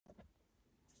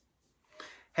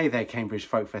Hey there, Cambridge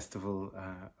Folk Festival.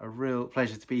 A real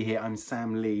pleasure to be here. I'm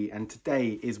Sam Lee, and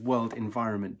today is World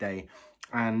Environment Day.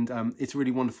 And it's really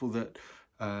wonderful that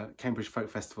Cambridge Folk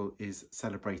Festival is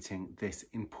celebrating this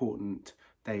important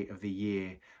day of the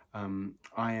year.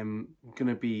 I am going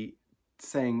to be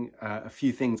saying a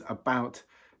few things about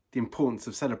the importance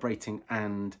of celebrating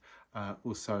and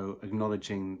also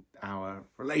acknowledging our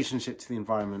relationship to the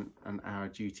environment and our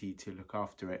duty to look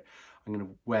after it. I'm going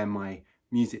to wear my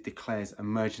Music Declares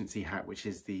Emergency hat, which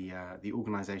is the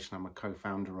organisation I'm a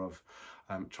co-founder of,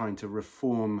 trying to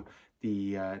reform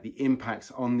the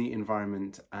impacts on the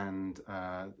environment and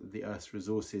the Earth's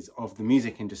resources of the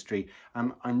music industry.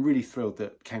 I'm really thrilled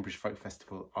that Cambridge Folk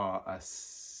Festival are a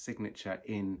signature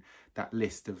in that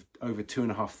list of over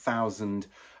 2,500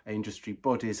 industry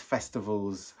bodies,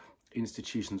 festivals,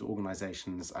 institutions,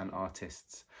 organisations and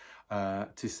artists,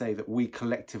 to say that we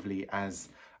collectively as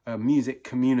a music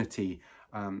community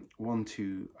want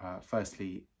to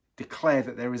firstly declare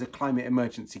that there is a climate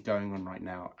emergency going on right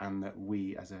now, and that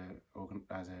we as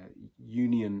a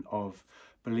union of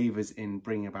believers in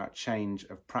bringing about change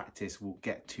of practice will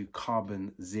get to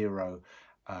carbon zero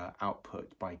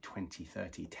output by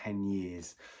 2030, 10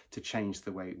 years to change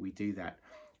the way we do that.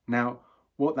 Now,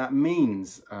 what that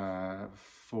means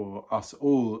for us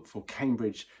all, for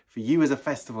Cambridge, for you as a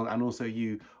festival, and also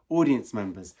you audience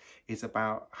members, is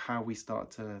about how we start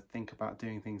to think about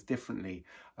doing things differently.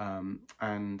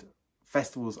 And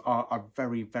festivals are a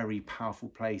very, very powerful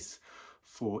place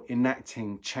for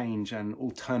enacting change and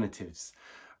alternatives.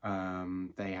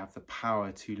 They have the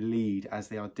power to lead, as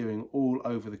they are doing all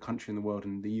over the country and the world,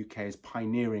 and the UK is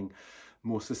pioneering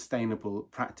more sustainable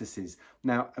practices.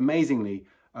 Now, amazingly,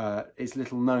 it's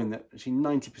little known that actually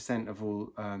 90% of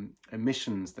all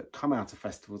emissions that come out of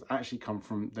festivals actually come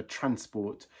from the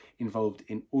transport involved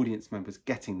in audience members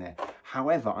getting there.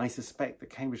 However, I suspect that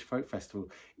Cambridge Folk Festival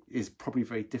is probably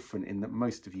very different in that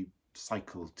most of you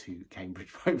cycle to Cambridge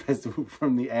Folk Festival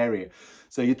from the area,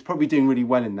 so you're probably doing really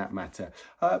well in that matter,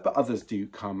 but others do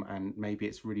come, and maybe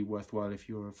it's really worthwhile, if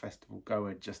you're a festival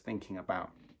goer, just thinking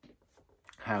about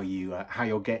how you're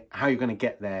going to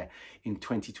get there in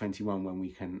 2021 when we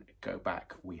can go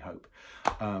back, we hope.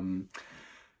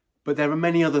 But there are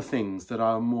many other things that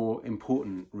are more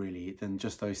important really than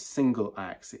just those single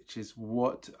acts, which is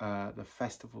what the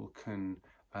festival can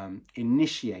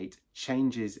initiate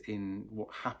changes in what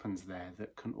happens there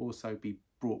that can also be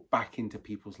brought back into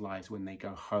people's lives when they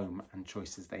go home, and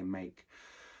choices they make.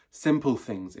 Simple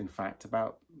things, in fact,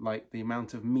 about like the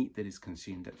amount of meat that is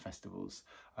consumed at festivals.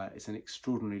 It's an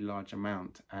extraordinarily large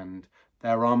amount, and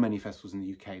there are many festivals in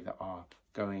the UK that are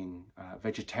going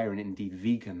vegetarian, indeed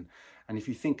vegan. And if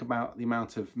you think about the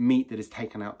amount of meat that is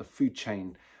taken out the food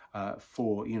chain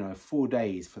for 4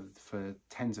 days for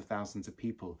tens of thousands of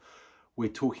people, we're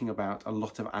talking about a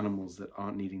lot of animals that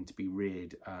aren't needing to be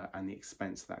reared, and the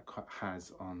expense that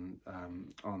has on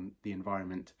the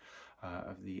environment,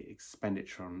 of the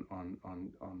expenditure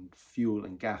on fuel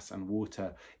and gas and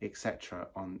water, etc.,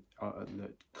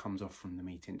 that comes off from the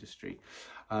meat industry.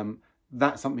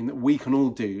 That's something that we can all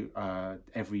do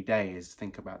every day, is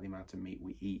think about the amount of meat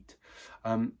we eat.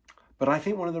 But I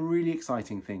think one of the really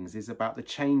exciting things is about the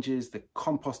changes, the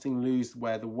composting loos,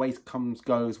 where the waste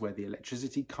goes, where the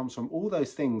electricity comes from, all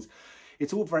those things.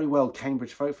 It's all very well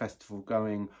Cambridge Folk Festival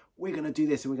going, we're going to do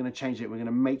this and we're going to change it, we're going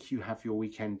to make you have your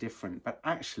weekend different. But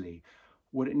actually,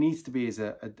 what it needs to be is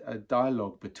a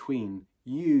dialogue between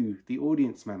you, the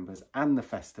audience members, and the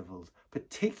festivals,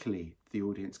 particularly the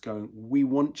audience, going, we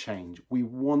want change. We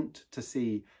want to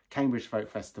see Cambridge Folk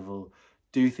Festival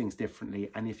do things differently,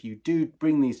 and if you do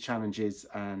bring these challenges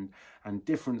and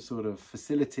different sort of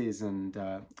facilities and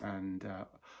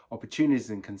opportunities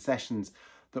and concessions,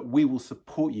 that we will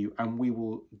support you and we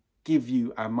will give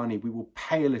you our money. We will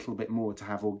pay a little bit more to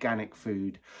have organic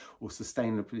food or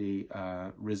sustainably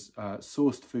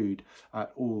sourced food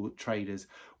at all traders.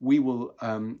 We will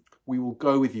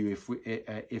go with you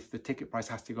if the ticket price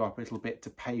has to go up a little bit to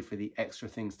pay for the extra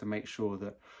things, to make sure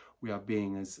that we are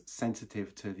being as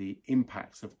sensitive to the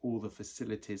impacts of all the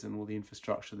facilities and all the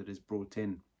infrastructure that is brought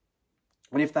in.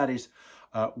 And if that is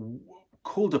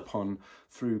called upon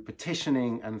through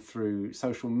petitioning and through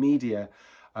social media,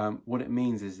 what it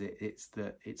means is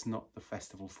it's not the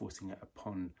festival forcing it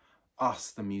upon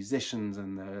us, the musicians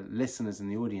and the listeners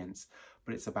and the audience,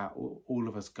 but it's about all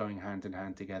of us going hand in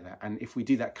hand together. And if we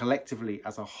do that collectively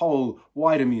as a whole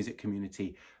wider music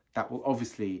community, that will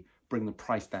obviously bring the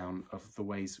price down of the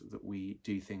ways that we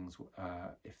do things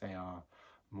if they are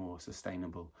more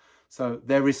sustainable. So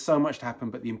there is so much to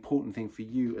happen, but the important thing for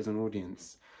you as an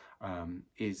audience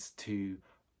is to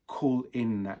call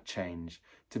in that change,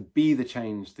 to be the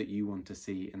change that you want to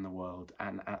see in the world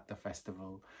and at the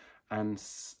festival, and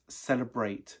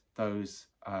celebrate those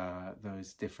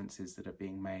differences that are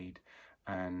being made,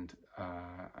 and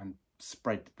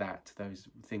spread those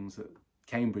things that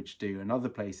Cambridge do and other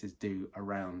places do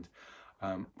around.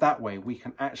 That way we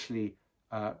can actually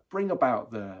bring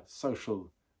about the social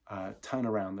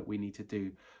turnaround that we need to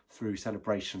do through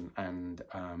celebration and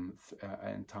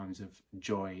in times of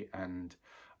joy and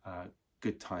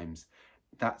good times.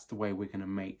 That's the way we're going to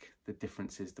make the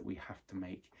differences that we have to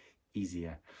make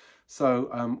easier.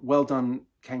 So well done,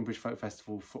 Cambridge Folk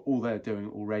Festival, for all they're doing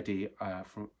already.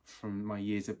 From my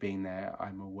years of being there,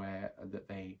 I'm aware that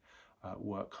they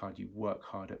work hard. You work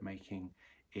hard at making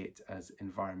it as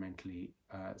environmentally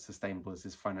sustainable as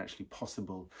is financially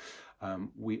possible.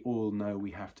 We all know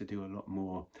we have to do a lot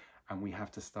more, and we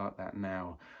have to start that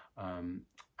now.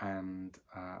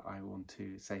 I want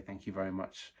to say thank you very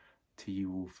much to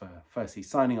you all for firstly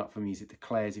signing up for Music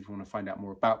Declares. If you want to find out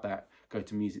more about that, go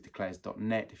to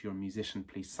musicdeclares.net. If you're a musician,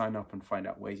 please sign up and find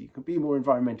out ways you can be more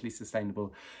environmentally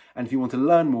sustainable. And if you want to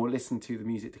learn more, listen to the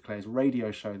Music Declares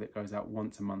radio show that goes out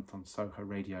once a month on Soho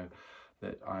Radio,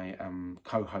 that I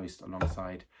co-host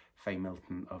alongside Faye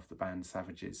Milton of the band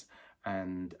Savages.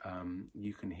 And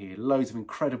you can hear loads of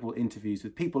incredible interviews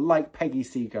with people like Peggy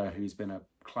Seeger, who's been a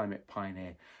climate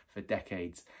pioneer for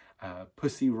decades,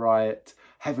 Pussy Riot,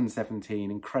 Heaven 17,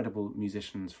 incredible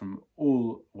musicians from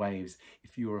all waves.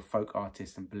 If you're a folk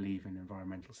artist and believe in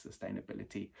environmental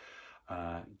sustainability,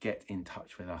 get in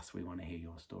touch with us. We want to hear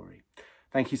your story.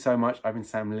 Thank you so much. I've been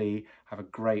Sam Lee. Have a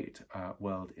great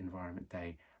World Environment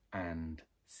Day, and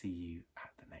see you at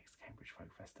the next Cambridge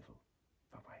Folk Festival.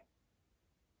 Bye-bye.